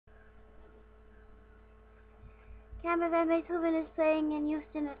Camper Van Beethoven is playing in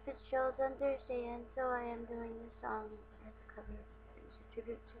Houston at Fitzgerald's on Thursday, and so I am doing this song as a cover. It's a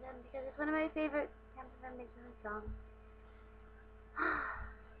tribute to them because it's one of my favorite Camper Van Beethoven songs.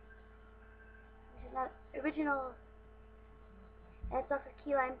 Which is not original. And it's off of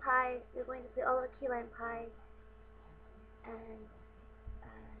Key Lime Pie. We're going to play all of Key Lime Pie. And